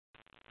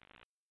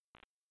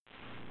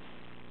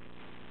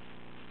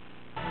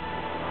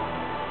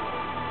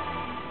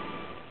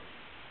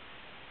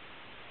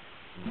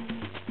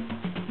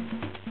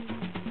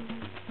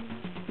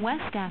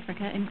West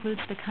Africa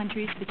includes the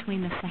countries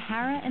between the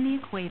Sahara and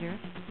the equator,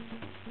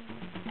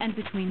 and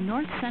between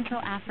north-central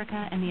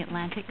Africa and the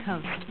Atlantic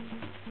coast,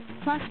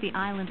 plus the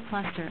island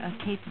cluster of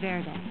Cape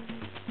Verde.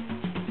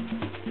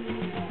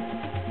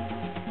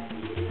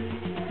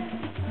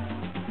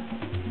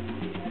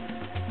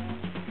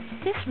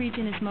 This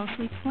region is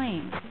mostly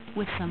plains,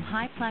 with some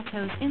high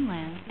plateaus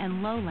inland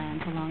and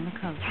lowlands along the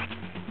coast.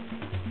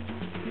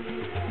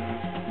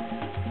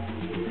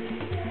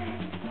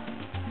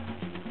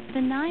 The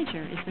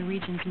Niger is the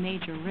region's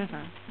major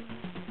river.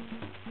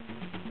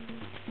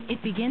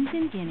 It begins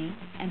in Guinea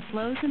and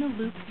flows in a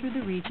loop through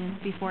the region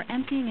before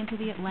emptying into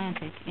the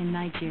Atlantic in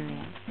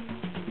Nigeria.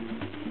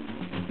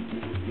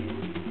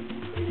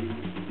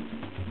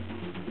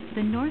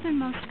 The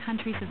northernmost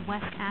countries of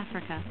West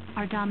Africa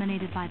are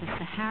dominated by the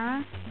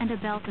Sahara and a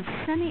belt of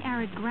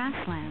semi-arid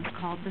grasslands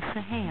called the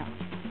Sahel.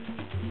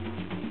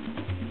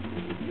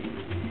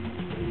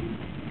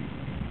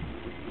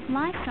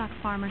 Livestock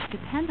farmers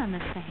depend on the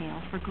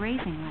Sahel for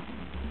grazing land.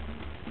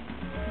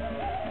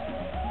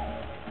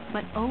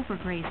 But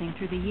overgrazing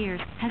through the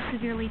years has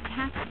severely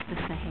taxed the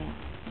Sahel.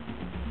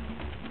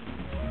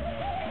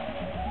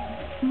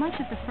 Much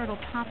of the fertile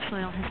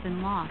topsoil has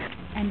been lost,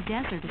 and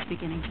desert is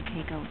beginning to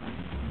take over.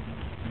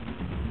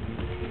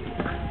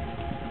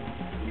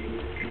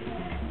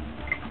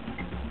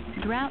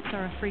 Droughts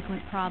are a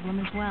frequent problem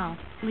as well,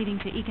 leading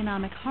to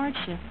economic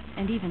hardship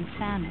and even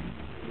famine.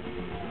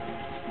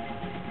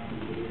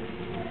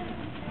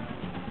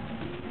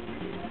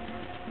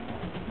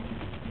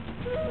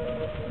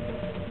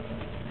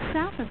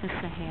 South of the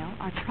Sahel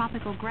are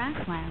tropical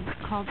grasslands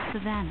called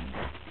savannas.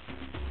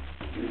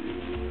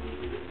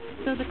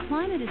 Though the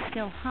climate is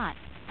still hot,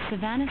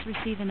 savannas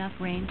receive enough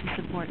rain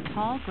to support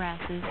tall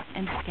grasses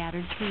and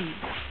scattered trees.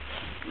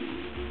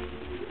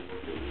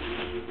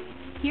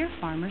 Here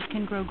farmers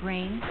can grow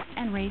grains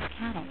and raise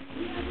cattle.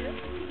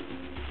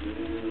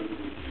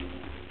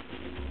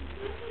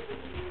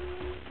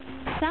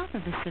 South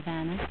of the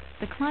savannas,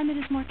 the climate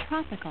is more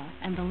tropical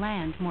and the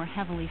land more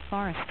heavily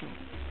forested.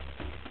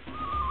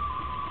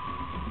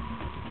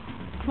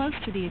 Close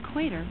to the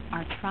equator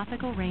are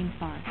tropical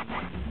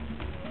rainforests.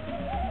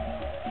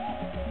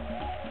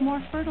 More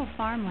fertile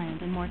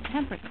farmland and more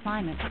temperate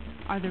climates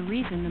are the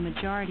reason the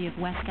majority of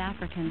West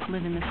Africans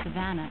live in the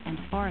savanna and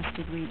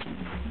forested regions.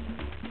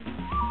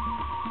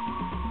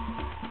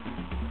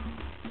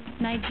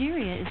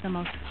 Nigeria is the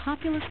most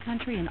populous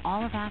country in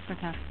all of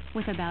Africa,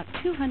 with about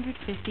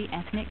 250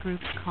 ethnic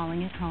groups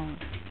calling it home.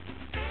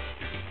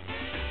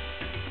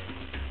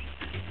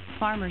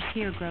 Farmers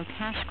here grow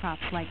cash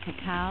crops like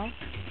cacao,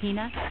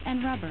 peanuts,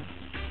 and rubber.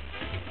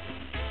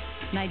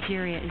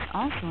 Nigeria is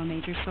also a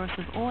major source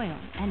of oil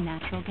and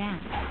natural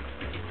gas.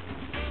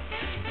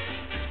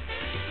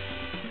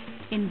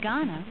 In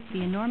Ghana,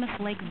 the enormous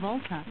Lake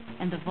Volta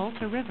and the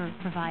Volta River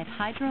provide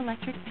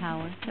hydroelectric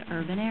power to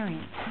urban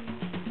areas.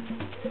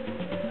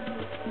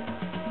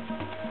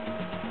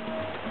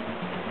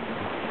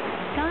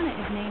 Ghana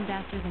is named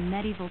after the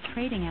medieval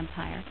trading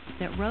empire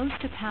that rose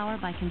to power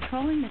by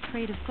controlling the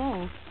trade of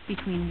gold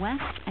between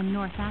West and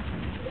North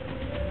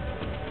Africa.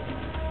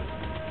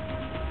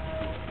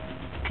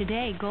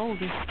 Today,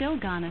 gold is still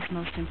Ghana's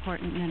most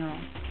important mineral.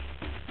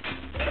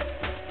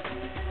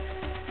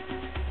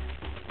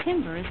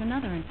 Timber is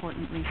another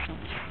important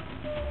resource.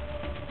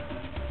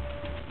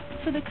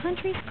 For the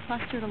countries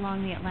clustered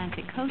along the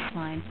Atlantic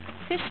coastline,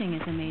 fishing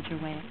is a major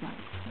way of life.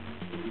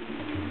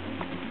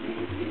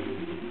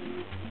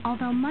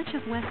 Although much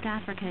of West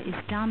Africa is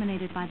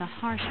dominated by the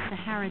harsh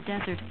Sahara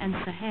Desert and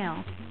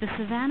Sahel, the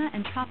savanna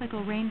and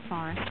tropical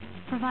rainforest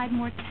provide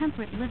more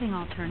temperate living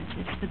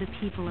alternatives for the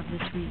people of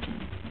this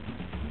region.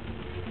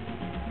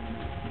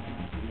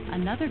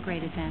 Another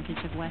great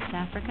advantage of West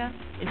Africa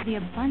is the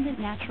abundant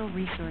natural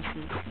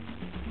resources.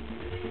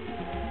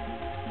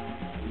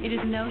 It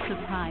is no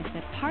surprise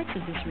that parts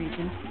of this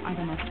region are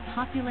the most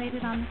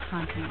populated on the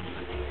continent.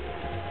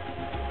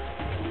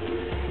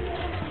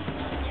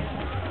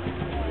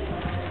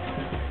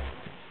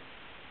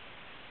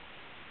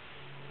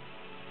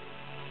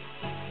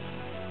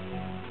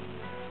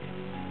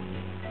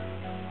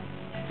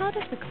 How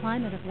does the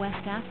climate of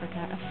West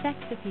Africa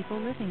affect the people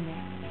living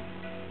there?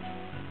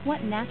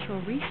 What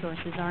natural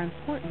resources are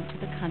important to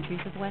the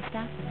countries of West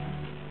Africa?